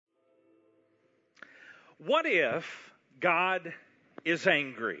What if God is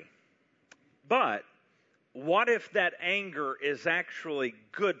angry? But what if that anger is actually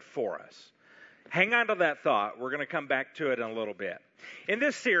good for us? Hang on to that thought. We're going to come back to it in a little bit. In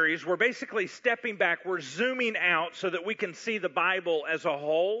this series, we're basically stepping back. We're zooming out so that we can see the Bible as a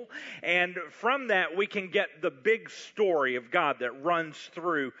whole. And from that, we can get the big story of God that runs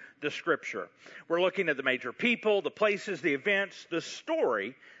through the Scripture. We're looking at the major people, the places, the events, the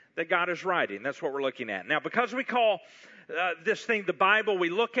story that God is writing. That's what we're looking at. Now, because we call this thing the Bible, we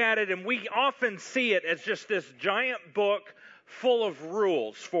look at it and we often see it as just this giant book full of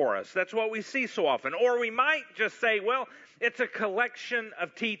rules for us. That's what we see so often. Or we might just say, well, it's a collection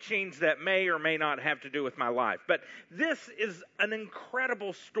of teachings that may or may not have to do with my life. But this is an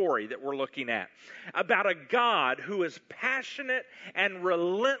incredible story that we're looking at about a God who is passionate and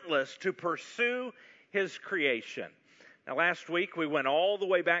relentless to pursue His creation. Now, last week we went all the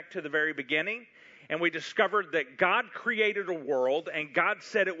way back to the very beginning, and we discovered that God created a world, and God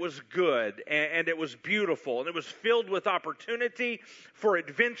said it was good, and it was beautiful, and it was filled with opportunity for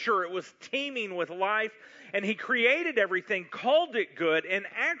adventure. It was teeming with life, and He created everything, called it good, and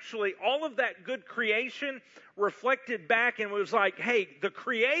actually all of that good creation reflected back and was like, hey, the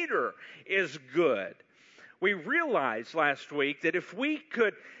Creator is good. We realized last week that if we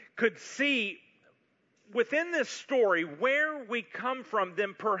could see within this story where we come from,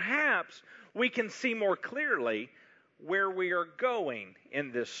 then perhaps we can see more clearly where we are going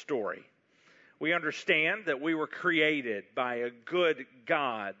in this story. We understand that we were created by a good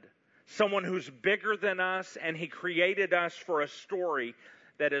God, someone who's bigger than us, and He created us for a story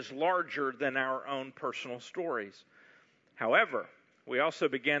that is larger than our own personal stories. However, we also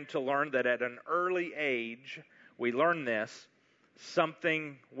began to learn that at an early age, we learned this,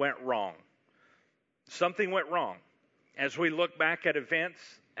 something went wrong. Something went wrong. As we look back at events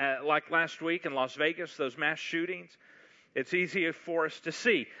like last week in Las Vegas, those mass shootings, it's easy for us to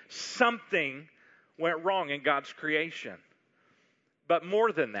see something went wrong in God's creation. But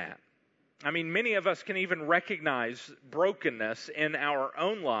more than that, I mean, many of us can even recognize brokenness in our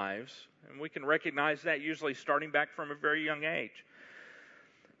own lives, and we can recognize that usually starting back from a very young age.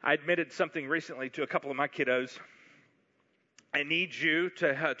 I admitted something recently to a couple of my kiddos. I need you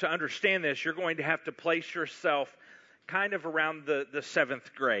to understand this. You're going to have to place yourself kind of around the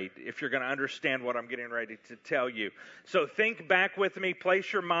seventh grade if you're going to understand what I'm getting ready to tell you. So think back with me.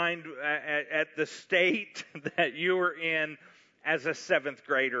 Place your mind at the state that you were in as a seventh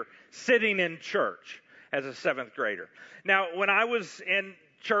grader, sitting in church as a seventh grader. Now, when I was in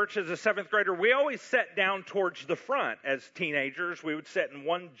church as a seventh grader, we always sat down towards the front as teenagers. We would sit in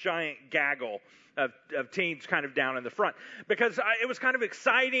one giant gaggle of teens kind of down in the front because it was kind of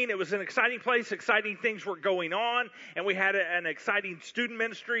exciting. It was an exciting place. Exciting things were going on, and we had an exciting student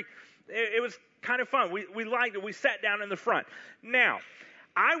ministry. It was kind of fun. We liked it. We sat down in the front. Now,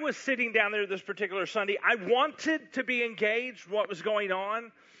 I was sitting down there this particular Sunday. I wanted to be engaged in what was going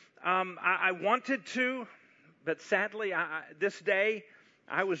on. I wanted to, but sadly, this day,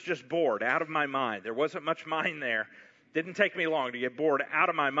 I was just bored out of my mind. There wasn't much mind there. Didn't take me long to get bored out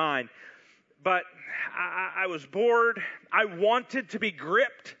of my mind. But I was bored. I wanted to be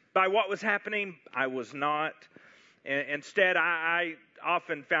gripped by what was happening. I was not. Instead, I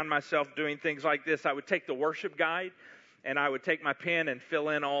often found myself doing things like this. I would take the worship guide, and I would take my pen and fill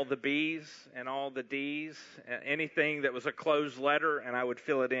in all the B's and all the D's, anything that was a closed letter, and I would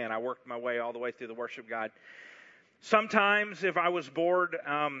fill it in. I worked my way all the way through the worship guide. Sometimes, if I was bored,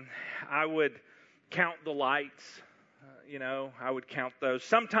 I would count the lights. I would count those.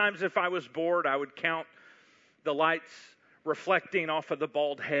 Sometimes, if I was bored, I would count the lights reflecting off of the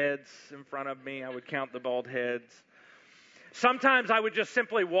bald heads in front of me. I would count the bald heads. Sometimes I would just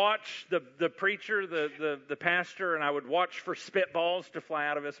simply watch the preacher, the pastor, and I would watch for spitballs to fly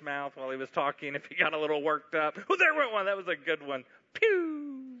out of his mouth while he was talking if he got a little worked up. Oh, there went one. That was a good one.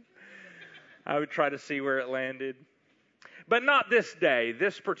 Pew! I would try to see where it landed. But not this day.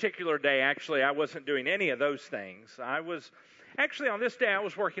 This particular day, actually, I wasn't doing any of those things. On this day, I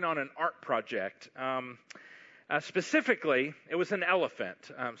was working on an art project. Specifically, it was an elephant,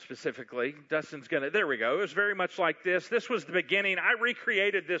 Dustin's there we go. It was very much like this. This was the beginning. I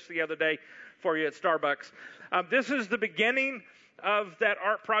recreated this the other day for you at Starbucks. This is the beginning of that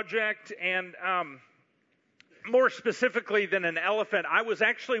art project, and more specifically than an elephant, I was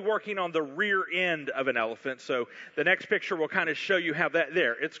actually working on the rear end of an elephant. So the next picture will kind of show you how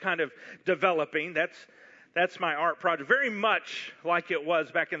it's kind of developing. That's my art project. Very much like it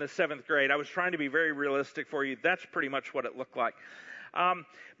was back in the seventh grade. I was trying to be very realistic for you. That's pretty much what it looked like.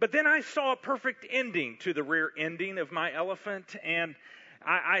 But then I saw a perfect ending to the rear ending of my elephant, and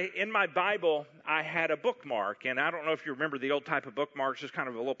In my Bible, I had a bookmark, and I don't know if you remember the old type of bookmarks, just kind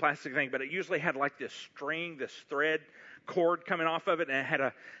of a little plastic thing, but it usually had like this string, this thread cord coming off of it, and it had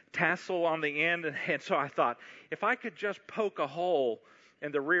a tassel on the end, and so I thought, if I could just poke a hole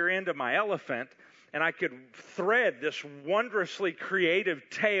in the rear end of my elephant, and I could thread this wondrously creative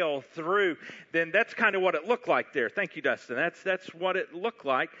tail through, then that's kind of what it looked like there. Thank you, Dustin. That's what it looked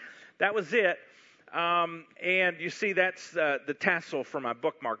like. That was it. And you see, that's the tassel for my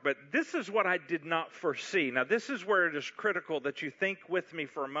bookmark. But this is what I did not foresee. Now, this is where it is critical that you think with me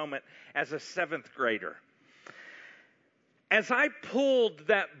for a moment as a 7th grader. As I pulled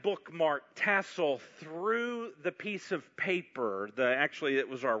that bookmark tassel through the piece of paper, actually it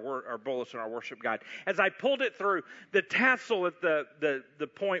was our bulletin, our worship guide. As I pulled it through, the tassel at the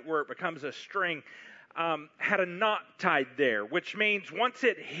point where it becomes a string had a knot tied there, which means once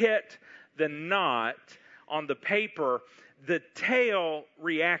it hit the knot on the paper, the tail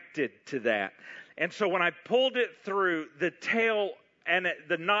reacted to that. And so when I pulled it through, the tail and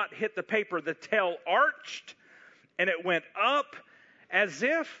the knot hit the paper, the tail arched and it went up as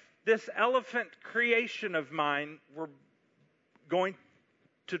if this elephant creation of mine were going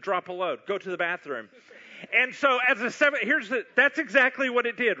to drop a load, go to the bathroom. And so as a 7th, that's exactly what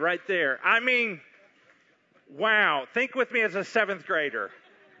it did right there. I mean, wow. Think with me as a 7th grader.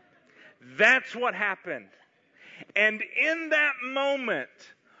 That's what happened. And in that moment,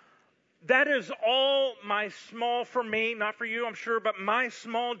 that is all my small, for me, not for you, I'm sure, but my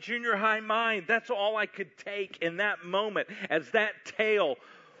small junior high mind, that's all I could take in that moment as that tail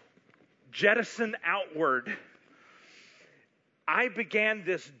jettisoned outward. I began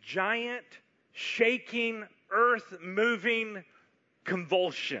this giant, shaking, earth-moving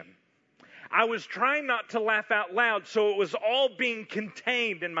convulsion. I was trying not to laugh out loud, so it was all being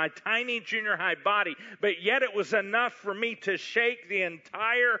contained in my tiny junior high body, but yet it was enough for me to shake the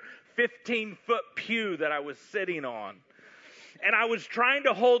entire 15-foot pew that I was sitting on. And I was trying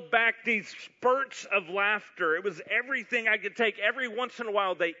to hold back these spurts of laughter. It was everything I could take. Every once in a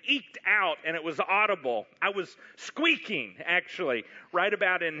while, they eked out, and it was audible. I was squeaking, actually, right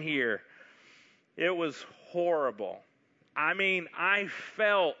about in here. It was horrible. I mean, I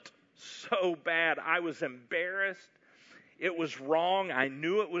felt so bad. I was embarrassed. It was wrong. I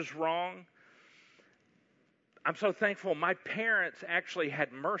knew it was wrong. I'm so thankful my parents actually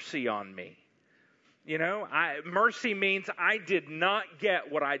had mercy on me. You know, mercy means I did not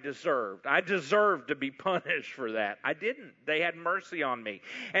get what I deserved. I deserved to be punished for that. I didn't. They had mercy on me.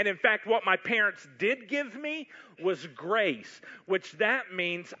 And in fact, what my parents did give me was grace, which that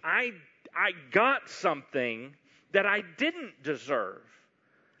means I got something that I didn't deserve.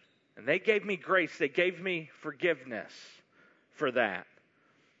 And they gave me grace. They gave me forgiveness for that.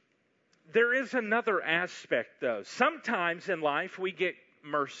 There is another aspect, though. Sometimes in life we get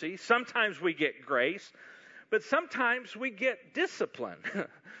mercy. Sometimes we get grace. But sometimes we get discipline.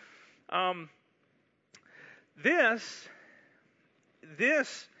 This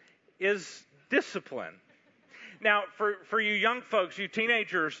is discipline. Now, for you young folks, you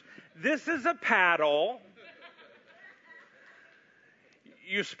teenagers, this is a paddle.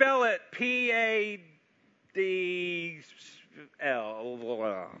 You spell it P-A-D-L.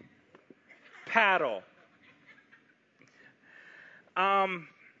 Paddle.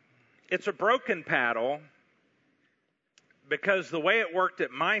 It's a broken paddle because the way it worked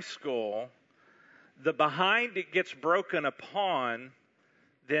at my school, the behind it gets broken upon,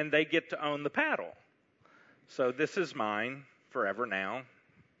 then they get to own the paddle. So this is mine forever now.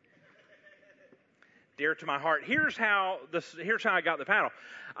 Dear to my heart. Here's how I got the paddle.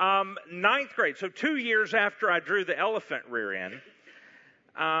 9th grade, so 2 years after I drew the elephant rear end,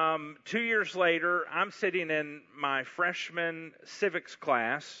 2 years later, I'm sitting in my freshman civics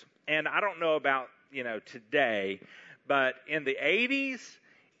class, and I don't know about, today, but in the 80s,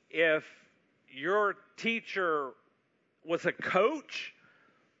 if your teacher was a coach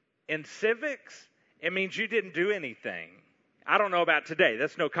in civics, it means you didn't do anything. I don't know about today.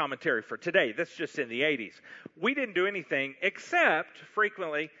 That's no commentary for today. That's just in the 80s. We didn't do anything except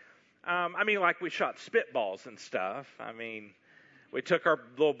frequently, like we shot spitballs and stuff. We took our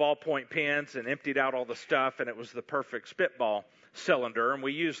little ballpoint pens and emptied out all the stuff, and it was the perfect spitball cylinder, and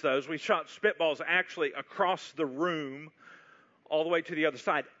we used those. We shot spitballs actually across the room all the way to the other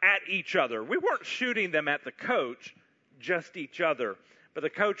side at each other. We weren't shooting them at the coach, just each other. But the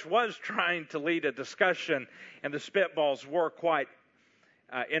coach was trying to lead a discussion, and the spitballs were quite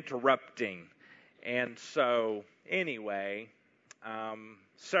interrupting. And so, anyway,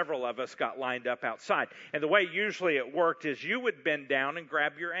 several of us got lined up outside. And the way usually it worked is you would bend down and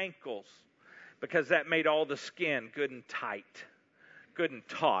grab your ankles because that made all the skin good and tight. good and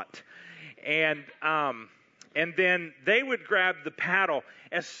taut. And then they would grab the paddle,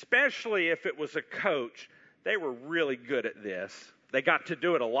 especially if it was a coach. They were really good at this. They got to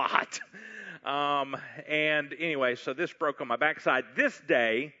do it a lot. And anyway, so this broke on my backside. This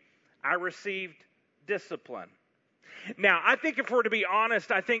day, I received discipline. Now, I think if we're to be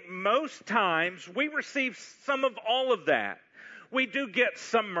honest, I think most times we receive some of all of that. We do get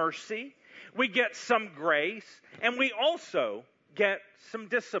some mercy, we get some grace, and we also get some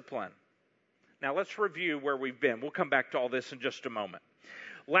discipline. Now, let's review where we've been. We'll come back to all this in just a moment.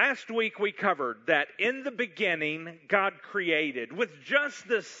 Last week we covered that in the beginning, God created. With just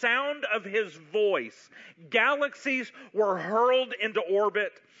the sound of His voice, galaxies were hurled into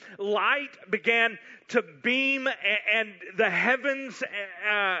orbit. Light began to beam, and the heavens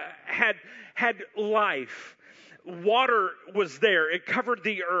had life. Water was there. It covered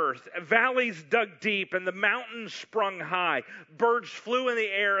the earth. Valleys dug deep, and the mountains sprung high. Birds flew in the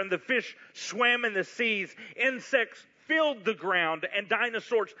air, and the fish swam in the seas. Insects filled the ground, and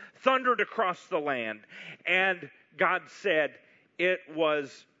dinosaurs thundered across the land. And God said, it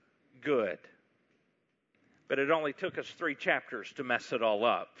was good. But it only took us 3 chapters to mess it all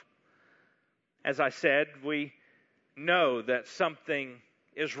up. As I said, we know that something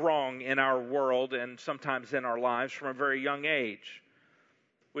is wrong in our world and sometimes in our lives from a very young age.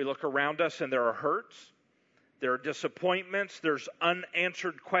 We look around us and there are hurts, there are disappointments, there's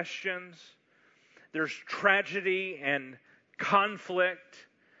unanswered questions, there's tragedy and conflict.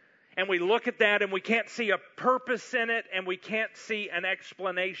 And we look at that and we can't see a purpose in it, and we can't see an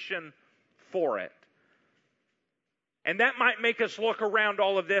explanation for it. And that might make us look around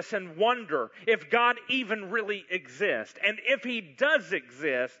all of this and wonder if God even really exists. And if He does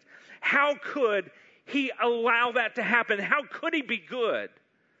exist, how could He allow that to happen? How could He be good?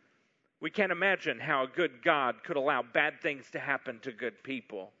 We can't imagine how a good God could allow bad things to happen to good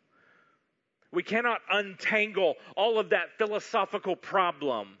people. We cannot untangle all of that philosophical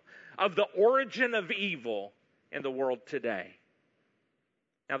problem of the origin of evil in the world today.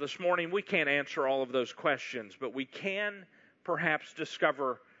 Now, this morning, we can't answer all of those questions, but we can perhaps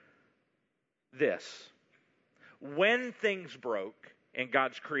discover this: when things broke in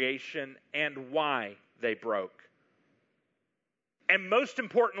God's creation and why they broke. And most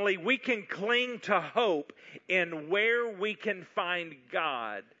importantly, we can cling to hope in where we can find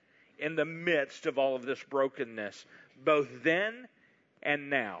God in the midst of all of this brokenness, both then and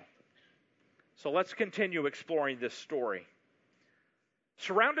now. So let's continue exploring this story.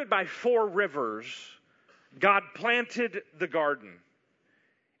 Surrounded by 4 rivers, God planted the garden.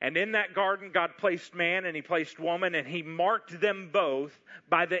 And in that garden, God placed man and He placed woman, and He marked them both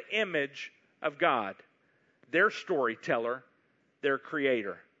by the image of God, their storyteller, their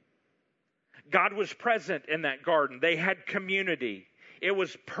creator. God was present in that garden. They had community. It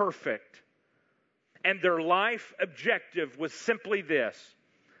was perfect. And their life objective was simply this: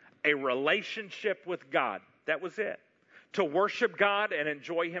 a relationship with God. That was it. To worship God and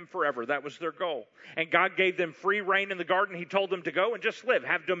enjoy Him forever. That was their goal. And God gave them free reign in the garden. He told them to go and just live.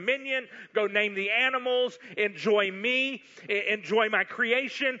 Have dominion. Go name the animals. Enjoy me. Enjoy my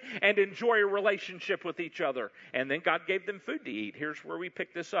creation. And enjoy a relationship with each other. And then God gave them food to eat. Here's where we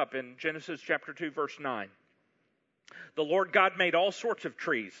pick this up in Genesis chapter 2, verse 9. The Lord God made all sorts of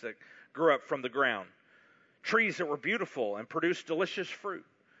trees that grew up from the ground. Trees that were beautiful and produced delicious fruit.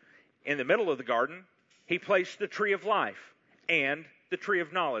 In the middle of the garden, He placed the tree of life and the tree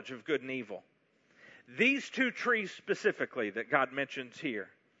of knowledge of good and evil. These 2 trees specifically that God mentions here.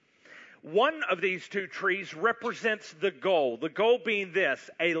 One of these 2 trees represents the goal being this: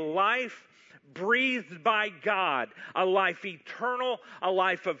 a life breathed by God, a life eternal, a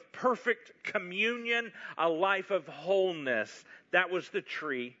life of perfect communion, a life of wholeness. That was the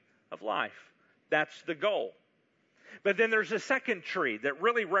tree of life. That's the goal. But then there's a second tree that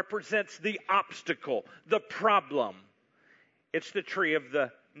really represents the obstacle, the problem. It's the tree of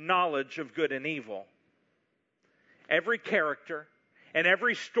the knowledge of good and evil. Every character and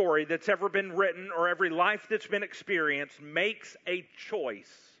every story that's ever been written or every life that's been experienced makes a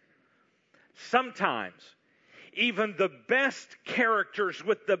choice. Sometimes, even the best characters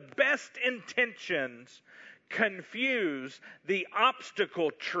with the best intentions confuse the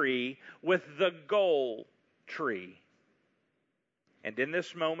obstacle tree with the goal tree. And in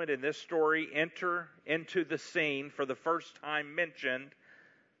this moment, in this story, enter into the scene, for the first time mentioned,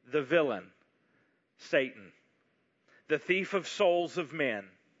 the villain, Satan, the thief of souls of men.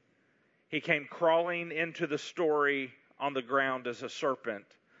 He came crawling into the story on the ground as a serpent.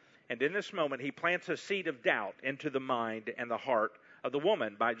 And in this moment, he plants a seed of doubt into the mind and the heart of the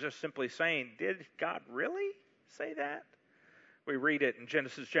woman by just simply saying, "Did God really say that?" We read it in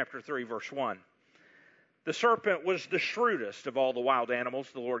Genesis chapter 3, verse 1. The serpent was the shrewdest of all the wild animals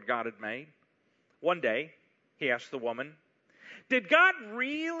the Lord God had made. One day, he asked the woman, "Did God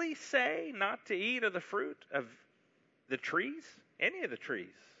really say not to eat of the fruit of the trees? Any of the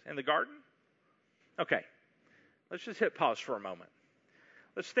trees in the garden?" Okay, let's just hit pause for a moment.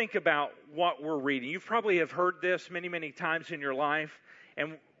 Let's think about what we're reading. You probably have heard this many, many times in your life,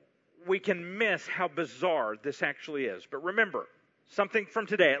 and we can miss how bizarre this actually is. But remember, something from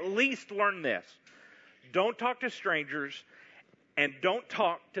today, at least learn this. Don't talk to strangers, and don't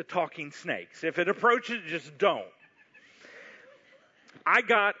talk to talking snakes. If it approaches, just don't. I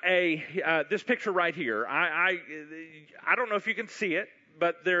got this picture right here. I don't know if you can see it,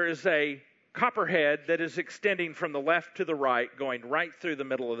 but there is a copperhead that is extending from the left to the right, going right through the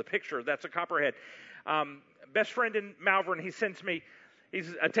middle of the picture. That's a copperhead. Best friend in Malvern, he sends me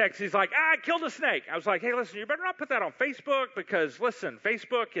a text. He's like, I killed a snake. I was like, hey, listen, you better not put that on Facebook because, listen,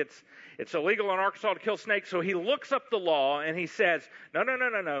 Facebook, it's illegal in Arkansas to kill snakes. So he looks up the law and he says,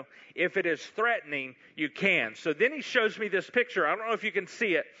 no. If it is threatening, you can. So then he shows me this picture. I don't know if you can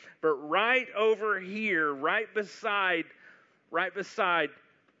see it, but right over here, right beside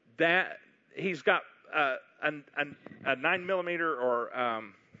that, he's got a 9mm or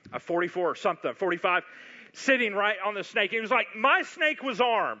a 44 or something, 45, sitting right on the snake. He was like, my snake was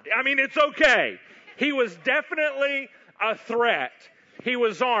armed. I mean, it's okay. He was definitely a threat. He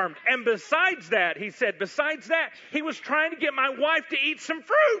was armed. And besides that, he said, he was trying to get my wife to eat some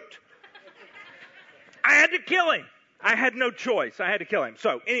fruit. I had to kill him. I had no choice. I had to kill him.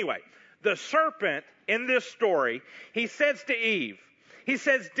 So anyway, the serpent in this story, he says to Eve, he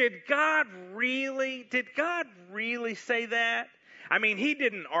says, did God really say that? I mean, he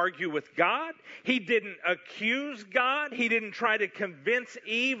didn't argue with God. He didn't accuse God. He didn't try to convince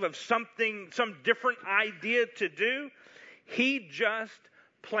Eve of some different idea to do. He just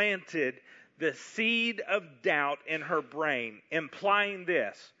planted the seed of doubt in her brain, implying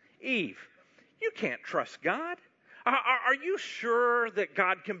this: Eve, you can't trust God. Are you sure that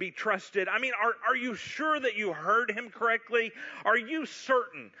God can be trusted? I mean, are you sure that you heard him correctly? Are you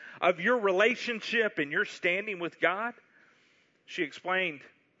certain of your relationship and your standing with God? She explained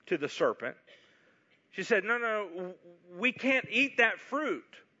to the serpent. She said, no, we can't eat that fruit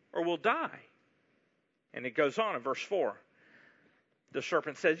or we'll die. And it goes on in verse 4. The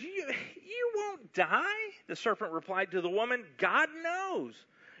serpent says, you won't die. The serpent replied to the woman, God knows.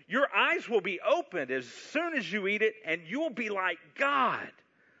 Your eyes will be opened as soon as you eat it, and you will be like God,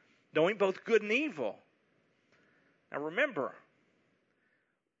 knowing both good and evil. Now remember,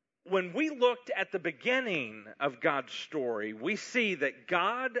 when we looked at the beginning of God's story, we see that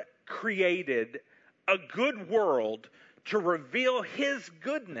God created a good world to reveal his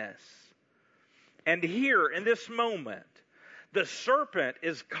goodness. And here, in this moment, the serpent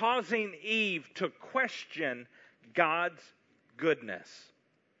is causing Eve to question God's goodness.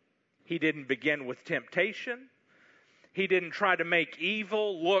 He didn't begin with temptation. He didn't try to make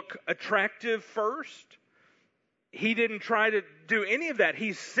evil look attractive first. He didn't try to do any of that.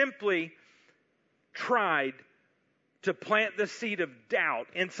 He simply tried to plant the seed of doubt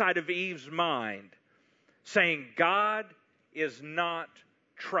inside of Eve's mind, saying, God is not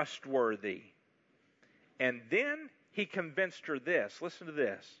trustworthy. And then he convinced her this. Listen to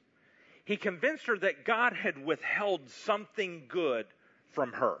this. He convinced her that God had withheld something good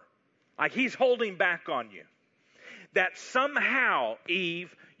from her. Like he's holding back on you. That somehow,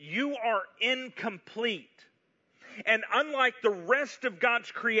 Eve, you are incomplete. And unlike the rest of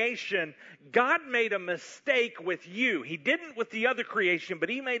God's creation, God made a mistake with you. He didn't with the other creation, but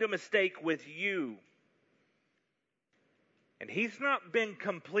he made a mistake with you. And he's not been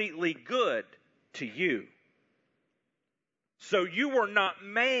completely good to you. So you were not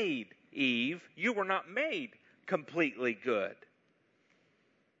made, Eve, you were not made completely good.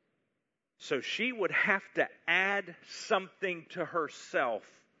 So she would have to add something to herself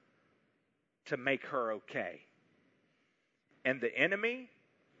to make her okay. And the enemy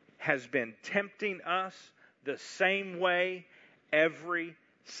has been tempting us the same way ever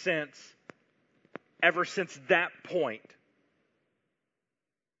since that point.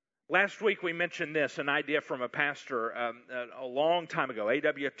 Last week we mentioned this, an idea from a pastor a long time ago,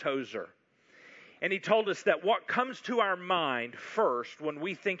 A.W. Tozer. And he told us that what comes to our mind first when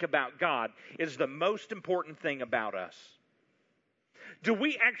we think about God is the most important thing about us. Do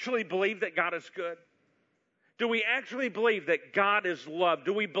we actually believe that God is good? Do we actually believe that God is love?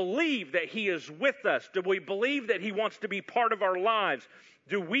 Do we believe that he is with us? Do we believe that he wants to be part of our lives?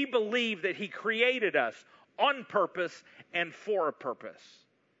 Do we believe that he created us on purpose and for a purpose?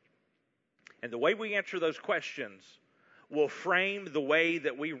 And the way we answer those questions will frame the way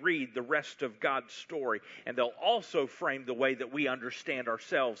that we read the rest of God's story, and they'll also frame the way that we understand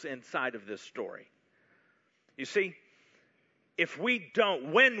ourselves inside of this story. You see,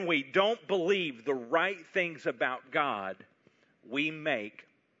 when we don't believe the right things about God, we make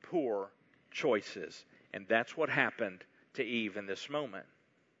poor choices. And that's what happened to Eve in this moment.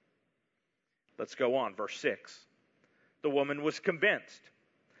 Let's go on, verse 6. The woman was convinced.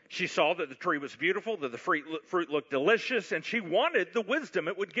 She saw that the tree was beautiful, that the fruit looked delicious, and she wanted the wisdom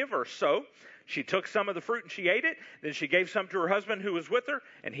it would give her. So she took some of the fruit and she ate it. Then she gave some to her husband who was with her,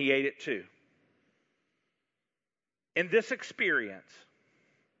 and he ate it too. In this experience,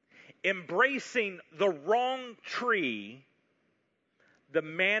 embracing the wrong tree, the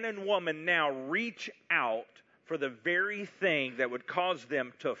man and woman now reach out for the very thing that would cause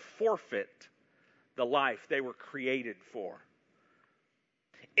them to forfeit the life they were created for.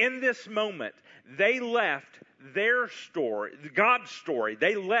 In this moment, they left their story, God's story.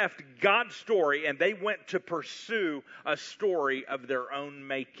 They left God's story and they went to pursue a story of their own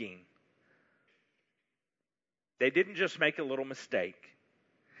making. They didn't just make a little mistake.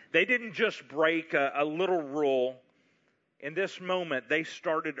 They didn't just break a little rule. In this moment, they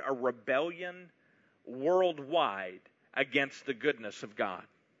started a rebellion worldwide against the goodness of God.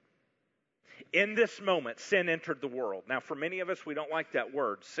 In this moment, sin entered the world. Now, for many of us, we don't like that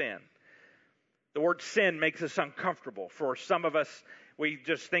word, sin. The word sin makes us uncomfortable. For some of us, we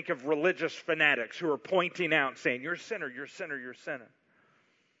just think of religious fanatics who are pointing out and saying, you're a sinner, you're a sinner, you're a sinner.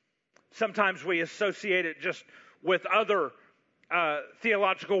 Sometimes we associate it just with other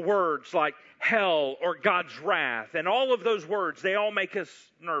theological words like hell or God's wrath. And all of those words, they all make us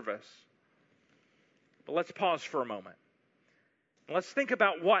nervous. But let's pause for a moment. Let's think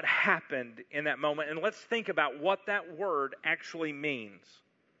about what happened in that moment, and let's think about what that word actually means.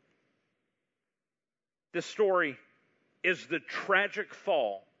 This story is the tragic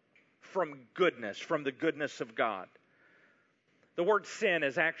fall from goodness, from the goodness of God. The word sin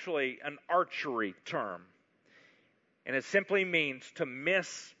is actually an archery term, and it simply means to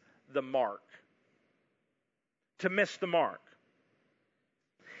miss the mark. To miss the mark.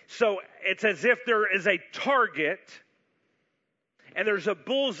 So it's as if there is a target, and there's a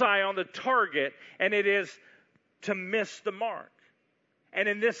bullseye on the target, and it is to miss the mark. And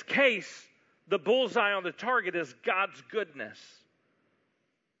in this case, the bullseye on the target is God's goodness.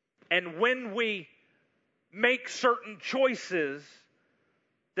 And when we make certain choices,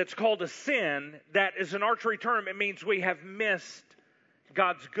 that's called a sin, that is an archery term. It means we have missed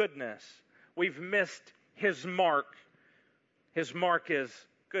God's goodness. We've missed His mark. His mark is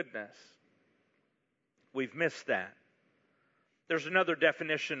goodness. We've missed that. There's another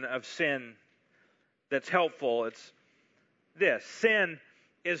definition of sin that's helpful. It's this: sin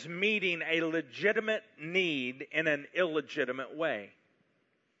is meeting a legitimate need in an illegitimate way.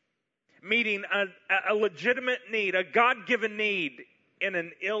 Meeting a legitimate need, a God-given need in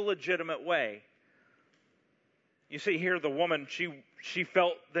an illegitimate way. You see here the woman, she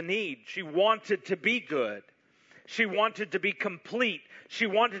felt the need. She wanted to be good. She wanted to be complete. She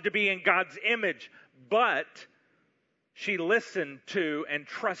wanted to be in God's image. But she listened to and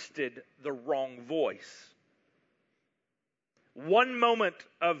trusted the wrong voice. One moment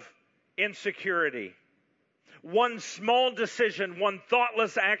of insecurity, one small decision, one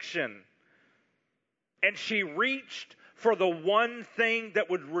thoughtless action, and she reached for the one thing that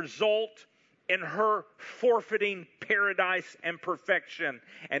would result in her forfeiting paradise and perfection.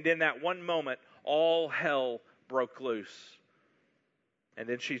 And in that one moment, all hell broke loose. And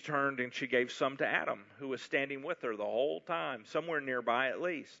then she turned and she gave some to Adam, who was standing with her the whole time, somewhere nearby at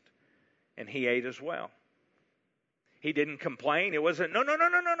least. And he ate as well. He didn't complain. It wasn't, no,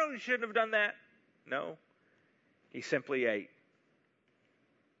 you shouldn't have done that. No, he simply ate.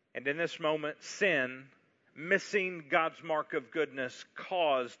 And in this moment, sin, missing God's mark of goodness,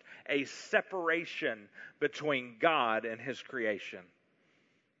 caused a separation between God and His creation.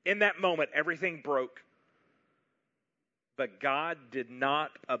 In that moment, everything broke. But God did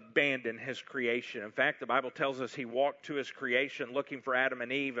not abandon His creation. In fact, the Bible tells us He walked to His creation looking for Adam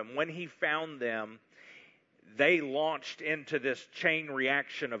and Eve. And when He found them, they launched into this chain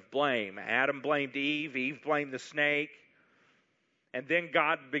reaction of blame. Adam blamed Eve. Eve blamed the snake. And then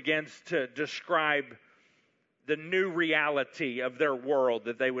God begins to describe the new reality of their world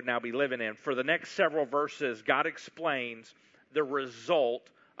that they would now be living in. For the next several verses, God explains the result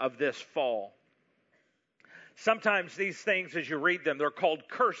of this fall. Sometimes these things, as you read them, they're called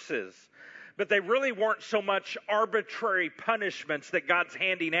curses. But they really weren't so much arbitrary punishments that God's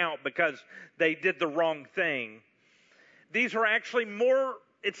handing out because they did the wrong thing. These are actually more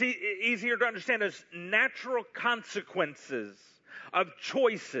it's easier to understand as natural consequences of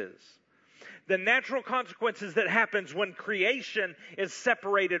choices. The natural consequences that happens when creation is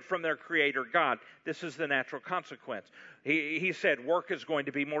separated from their creator God. This is the natural consequence. He said, work is going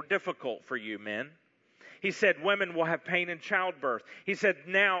to be more difficult for you, men. He said, women will have pain in childbirth. He said,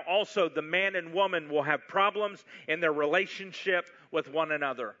 now also the man and woman will have problems in their relationship with one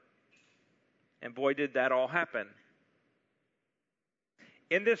another. And boy, did that all happen.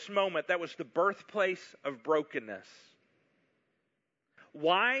 In this moment, that was the birthplace of brokenness.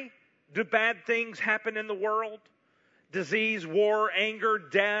 Why do bad things happen in the world? Disease, war, anger,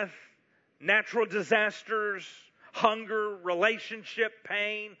 death, natural disasters, hunger, relationship,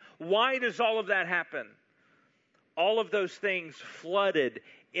 pain. Why does all of that happen? All of those things flooded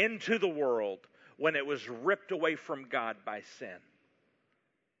into the world when it was ripped away from God by sin.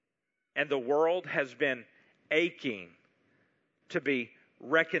 And the world has been aching to be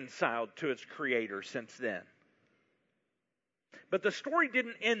reconciled to its Creator since then. But the story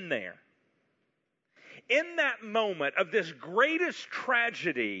didn't end there. In that moment of this greatest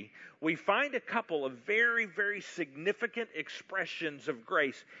tragedy, we find a couple of very, very significant expressions of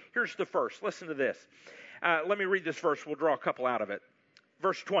grace. Here's the first. Listen to this. Let me read this verse. We'll draw a couple out of it.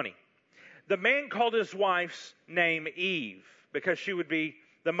 Verse 20. The man called his wife's name Eve, because she would be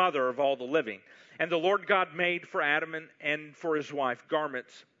the mother of all the living. And the Lord God made for Adam and for his wife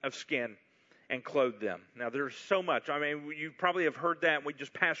garments of skin and clothed them. Now, there's so much. I mean, you probably have heard that, and we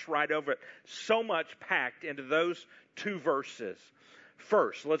just passed right over it. So much packed into those two verses.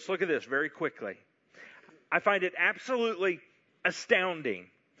 First, let's look at this very quickly. I find it absolutely astounding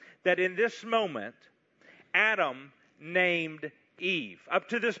that in this moment, Adam named Eve. Up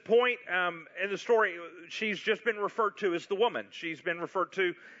to this point in the story, she's just been referred to as the woman. She's been referred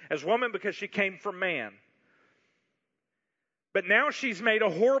to as woman because she came from man. But now she's made a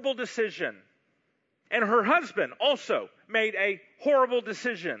horrible decision. And her husband also made a horrible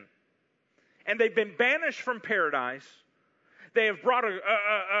decision. And they've been banished from paradise. They have brought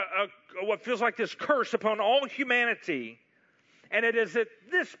what feels like this curse upon all humanity. And it is at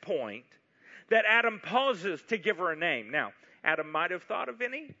this point that Adam pauses to give her a name. Now, Adam might have thought of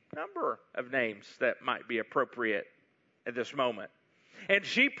any number of names that might be appropriate at this moment. And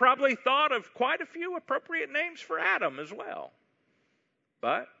she probably thought of quite a few appropriate names for Adam as well.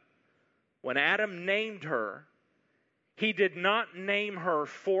 But when Adam named her, he did not name her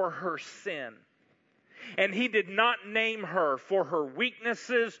for her sin. And he did not name her for her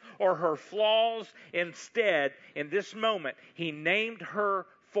weaknesses or her flaws. Instead, in this moment, he named her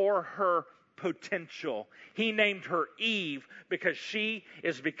for her potential. He named her Eve because she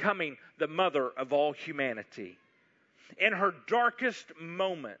is becoming the mother of all humanity. In her darkest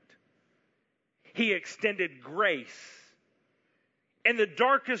moment, he extended grace. In the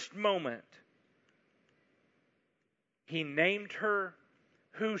darkest moment, he named her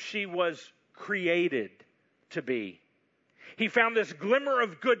who she was created to be. He found this glimmer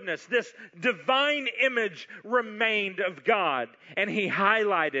of goodness, this divine image remained of God, and he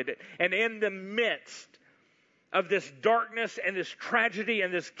highlighted it. And in the midst of this darkness and this tragedy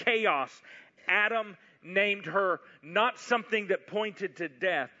and this chaos, Adam named her not something that pointed to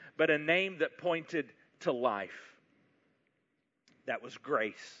death, but a name that pointed to life. That was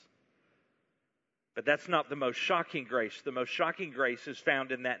grace. But that's not the most shocking grace. The most shocking grace is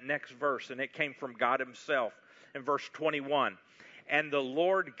found in that next verse, and it came from God himself. In verse 21, and the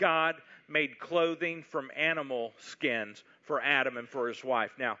Lord God made clothing from animal skins for Adam and for his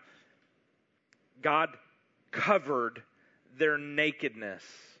wife. Now, God covered their nakedness.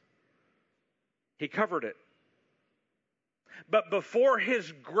 He covered it. But before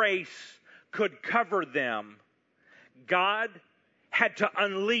his grace could cover them, God had to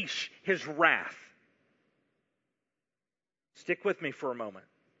unleash his wrath. Stick with me for a moment.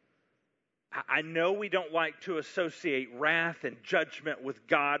 I know we don't like to associate wrath and judgment with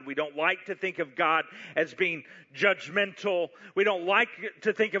God. We don't like to think of God as being judgmental. We don't like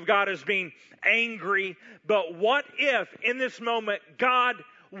to think of God as being angry. But what if in this moment God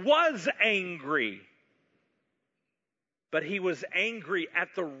was angry? But he was angry at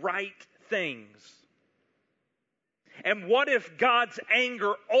the right things. And what if God's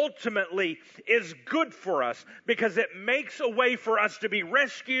anger ultimately is good for us because it makes a way for us to be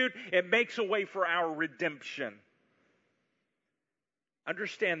rescued, it makes a way for our redemption?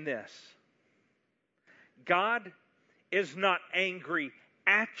 Understand this. God is not angry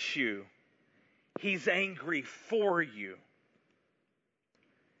at you. He's angry for you.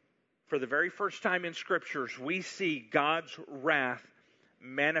 For the very first time in Scriptures, we see God's wrath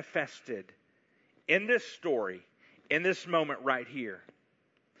manifested in this story, in this moment right here.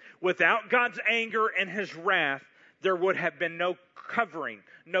 Without God's anger and His wrath, there would have been no covering,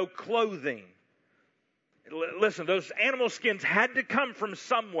 no clothing. Listen, those animal skins had to come from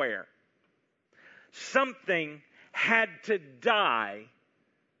somewhere. Something had to die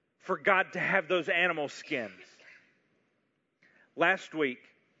for God to have those animal skins. Last week,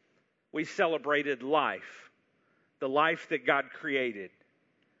 we celebrated life, the life that God created.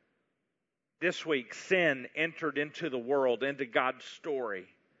 This week, sin entered into the world, into God's story.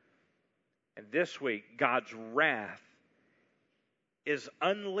 And this week, God's wrath is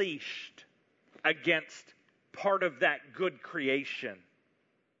unleashed against part of that good creation.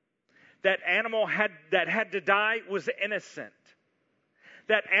 That animal that had to die was innocent.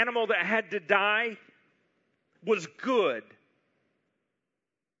 That animal that had to die was good.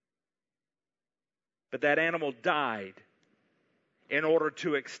 But that animal died in order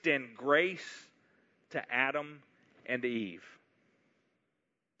to extend grace to Adam and Eve.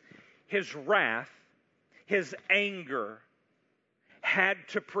 His wrath, His anger, had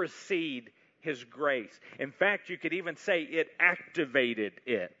to precede His grace. In fact, you could even say it activated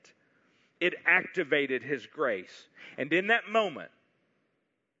it. It activated His grace. And in that moment,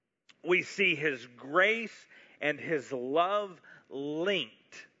 we see His grace and His love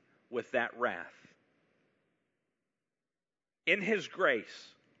linked with that wrath. In His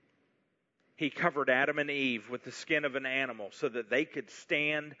grace, He covered Adam and Eve with the skin of an animal so that they could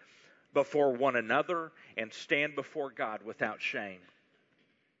stand before one another and stand before God without shame.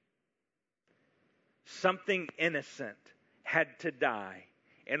 Something innocent had to die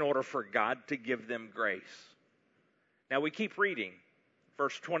in order for God to give them grace. Now we keep reading.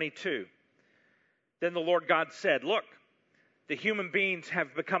 Verse 22. Then the Lord God said, look, the human beings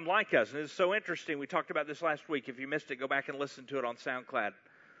have become like us. And it's so interesting. We talked about this last week. If you missed it, go back and listen to it on SoundCloud.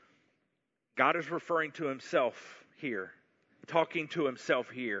 God is referring to Himself here, talking to Himself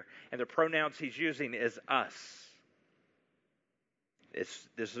here. And the pronouns He's using is us. This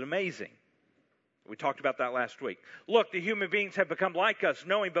is amazing. We talked about that last week. Look, the human beings have become like us,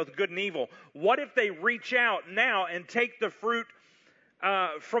 knowing both good and evil. What if they reach out now and take the fruit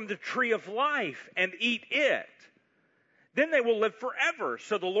from the tree of life and eat it? Then they will live forever.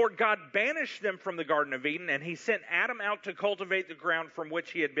 So the Lord God banished them from the Garden of Eden, and He sent Adam out to cultivate the ground from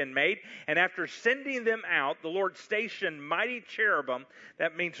which he had been made. And after sending them out, the Lord stationed mighty cherubim,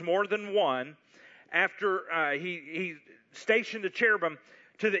 that means more than one, after he stationed the cherubim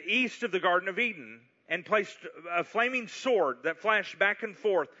to the east of the Garden of Eden and placed a flaming sword that flashed back and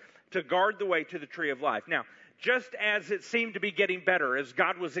forth to guard the way to the tree of life. Now, just as it seemed to be getting better, as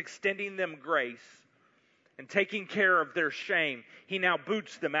God was extending them grace and taking care of their shame, He now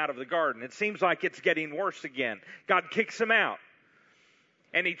boots them out of the garden. It seems like it's getting worse again. God kicks them out.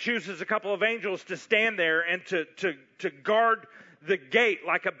 And He chooses a couple of angels to stand there and to guard the gate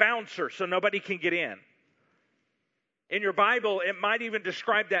like a bouncer so nobody can get in. In your Bible, it might even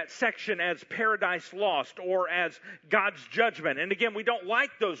describe that section as paradise lost or as God's judgment. And again, we don't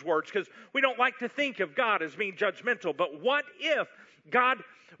like those words because we don't like to think of God as being judgmental. But what if God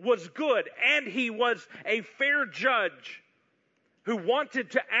was good and He was a fair judge who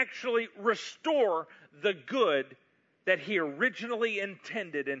wanted to actually restore the good that He originally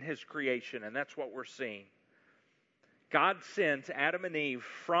intended in His creation? And that's what we're seeing. God sends Adam and Eve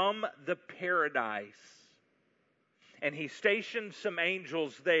from the paradise, and He stations some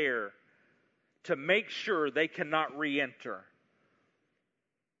angels there to make sure they cannot re-enter.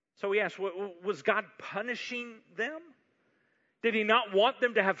 So we ask, was God punishing them? Did He not want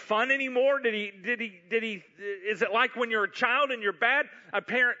them to have fun anymore? Did he? Is it like when you're a child and you're bad, a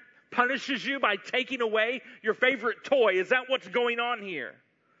parent punishes you by taking away your favorite toy? Is that what's going on here?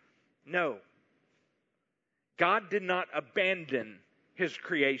 No. God did not abandon His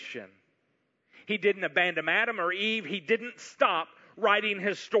creation. He didn't abandon Adam or Eve. He didn't stop writing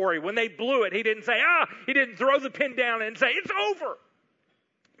His story. When they blew it, He didn't say, He didn't throw the pen down and say, it's over.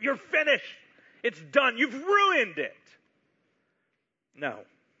 You're finished. It's done. You've ruined it. No.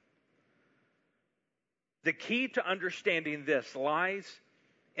 The key to understanding this lies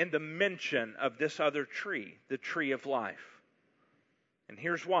in the mention of this other tree, the tree of life. And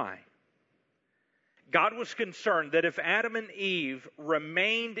here's why. God was concerned that if Adam and Eve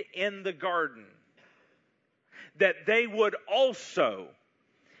remained in the garden, that they would also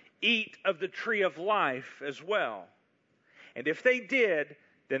eat of the tree of life as well. And if they did,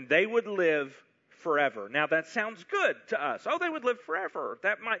 then they would live forever. Now that sounds good to us. Oh, they would live forever.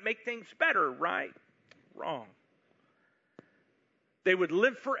 That might make things better, right? Wrong. They would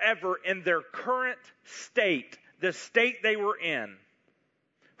live forever in their current state, the state they were in,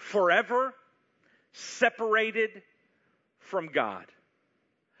 forever separated from God,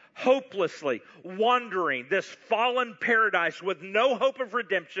 hopelessly wandering this fallen paradise with no hope of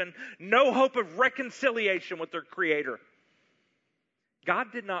redemption, no hope of reconciliation with their Creator.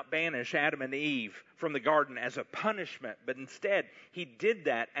 God did not banish Adam and Eve from the garden as a punishment, but instead He did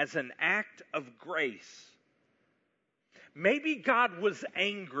that as an act of grace. Maybe God was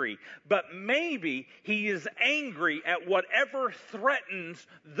angry, but maybe He is angry at whatever threatens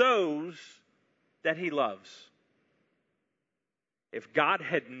those that He loves. If God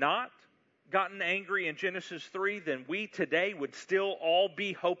had not gotten angry in Genesis 3, then we today would still all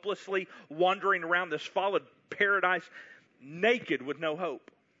be hopelessly wandering around this fallen paradise, naked with no hope.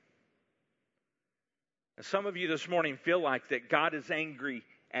 And some of you this morning feel like that God is angry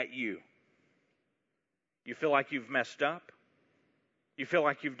at you. You feel like you've messed up. You feel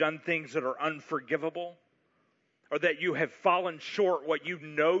like you've done things that are unforgivable, or that you have fallen short what you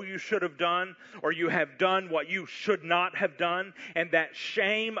know you should have done, or you have done what you should not have done, and that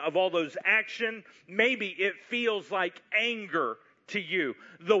shame of all those actions, maybe it feels like anger to you.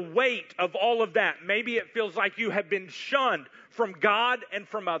 The weight of all of that, maybe it feels like you have been shunned from God and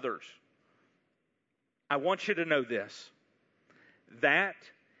from others. I want you to know this. That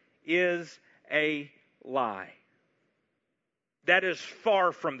is a lie. That is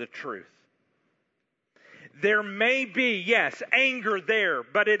far from the truth. There may be, yes, anger there,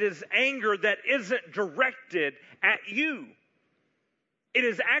 but it is anger that isn't directed at you. It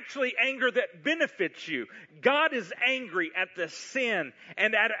is actually anger that benefits you. God is angry at the sin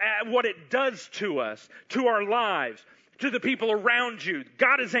and at what it does to us, to our lives, to the people around you.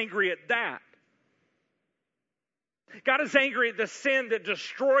 God is angry at that. God is angry at the sin that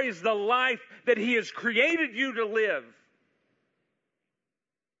destroys the life that He has created you to live.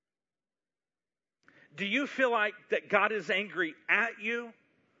 Do you feel like that God is angry at you?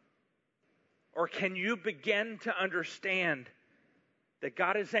 Or can you begin to understand that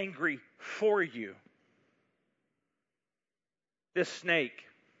God is angry for you? This snake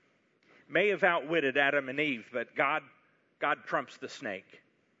may have outwitted Adam and Eve, but God trumps the snake.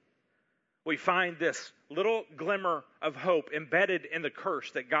 We find this little glimmer of hope embedded in the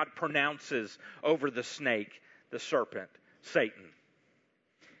curse that God pronounces over the snake, the serpent, Satan.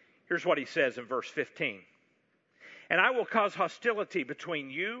 Here's what He says in verse 15. And I will cause hostility between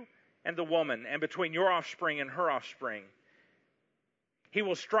you and the woman, and between your offspring and her offspring. He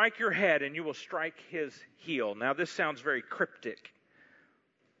will strike your head, and you will strike his heel. Now, this sounds very cryptic,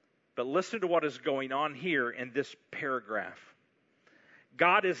 but listen to what is going on here in this paragraph.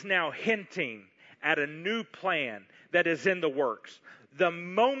 God is now hinting at a new plan that is in the works. The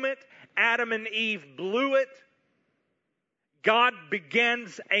moment Adam and Eve blew it, God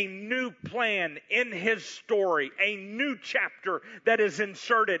begins a new plan in His story, a new chapter that is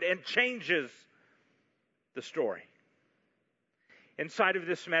inserted and changes the story. Inside of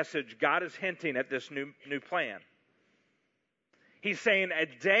this message, God is hinting at this new plan. He's saying a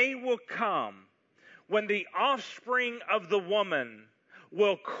day will come when the offspring of the woman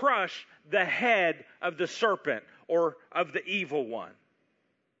will crush the head of the serpent or of the evil one.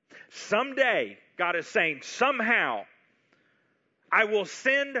 Someday, God is saying, somehow, I will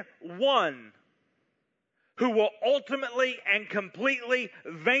send one who will ultimately and completely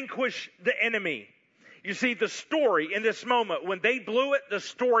vanquish the enemy. You see, the story in this moment, when they blew it, the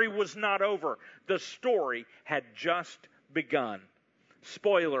story was not over. The story had just begun.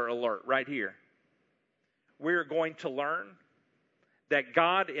 Spoiler alert right here. We're going to learn that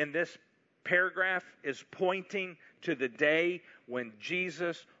God in this paragraph is pointing to the day when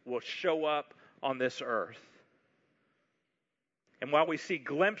Jesus will show up on this earth. And while we see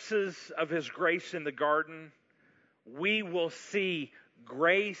glimpses of His grace in the garden, we will see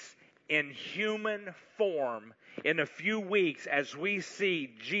grace in human form in a few weeks as we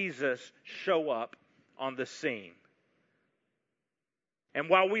see Jesus show up on the scene. And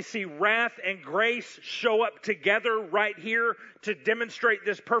while we see wrath and grace show up together right here to demonstrate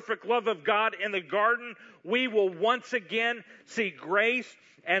this perfect love of God in the garden, we will once again see grace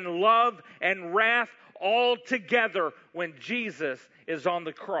and love and wrath all together when Jesus is on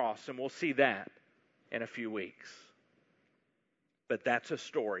the cross. And we'll see that in a few weeks. But that's a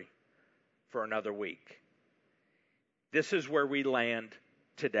story for another week. This is where we land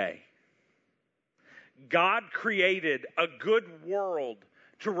today. God created a good world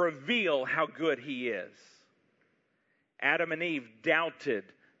to reveal how good He is. Adam and Eve doubted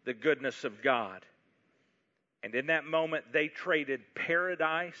the goodness of God. And in that moment, they traded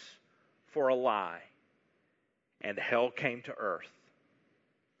paradise for a lie. And hell came to earth.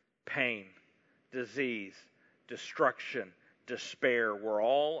 Pain, disease, destruction, despair were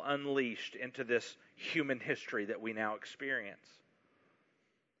all unleashed into this human history that we now experience.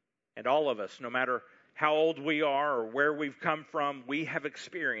 And all of us, no matter how old we are or where we've come from, we have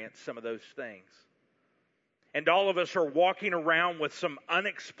experienced some of those things. And all of us are walking around with some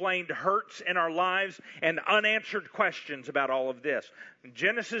unexplained hurts in our lives and unanswered questions about all of this.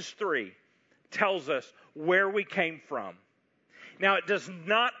 Genesis 3 tells us where we came from. Now, it does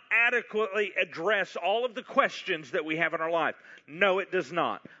not adequately address all of the questions that we have in our life. No, it does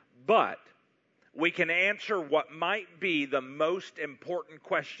not. But we can answer what might be the most important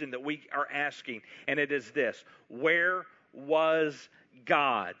question that we are asking, and it is this: where was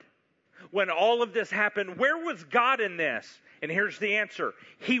God? When all of this happened, where was God in this? And here's the answer: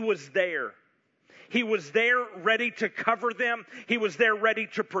 He was there. He was there ready to cover them. He was there ready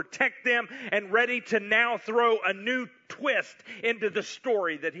to protect them and ready to now throw a new twist into the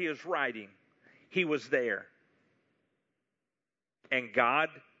story that He is writing. He was there. And God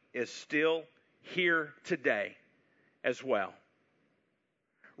is still here today as well.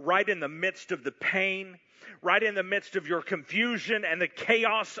 Right in the midst of the pain, right in the midst of your confusion and the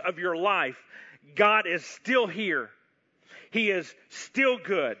chaos of your life, God is still here. He is still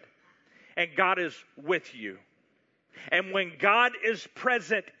good. And God is with you. And when God is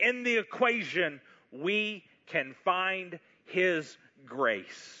present in the equation, we can find His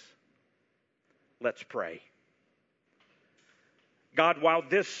grace. Let's pray. God, while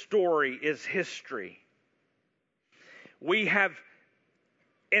this story is history, we have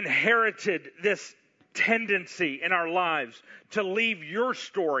inherited this tendency in our lives to leave your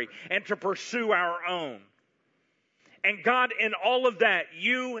story and to pursue our own. And God, in all of that,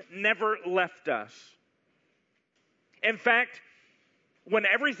 you never left us. In fact, when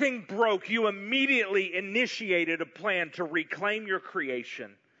everything broke, you immediately initiated a plan to reclaim your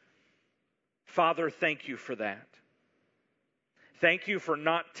creation. Father, thank you for that. Thank you for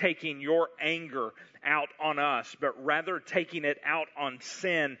not taking your anger out on us, but rather taking it out on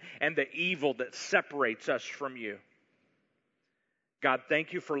sin and the evil that separates us from you. God,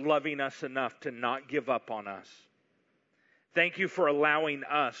 thank you for loving us enough to not give up on us. Thank you for allowing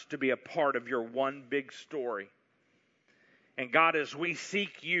us to be a part of your one big story. And God, as we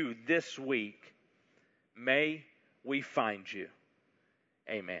seek you this week, may we find you.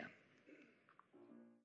 Amen.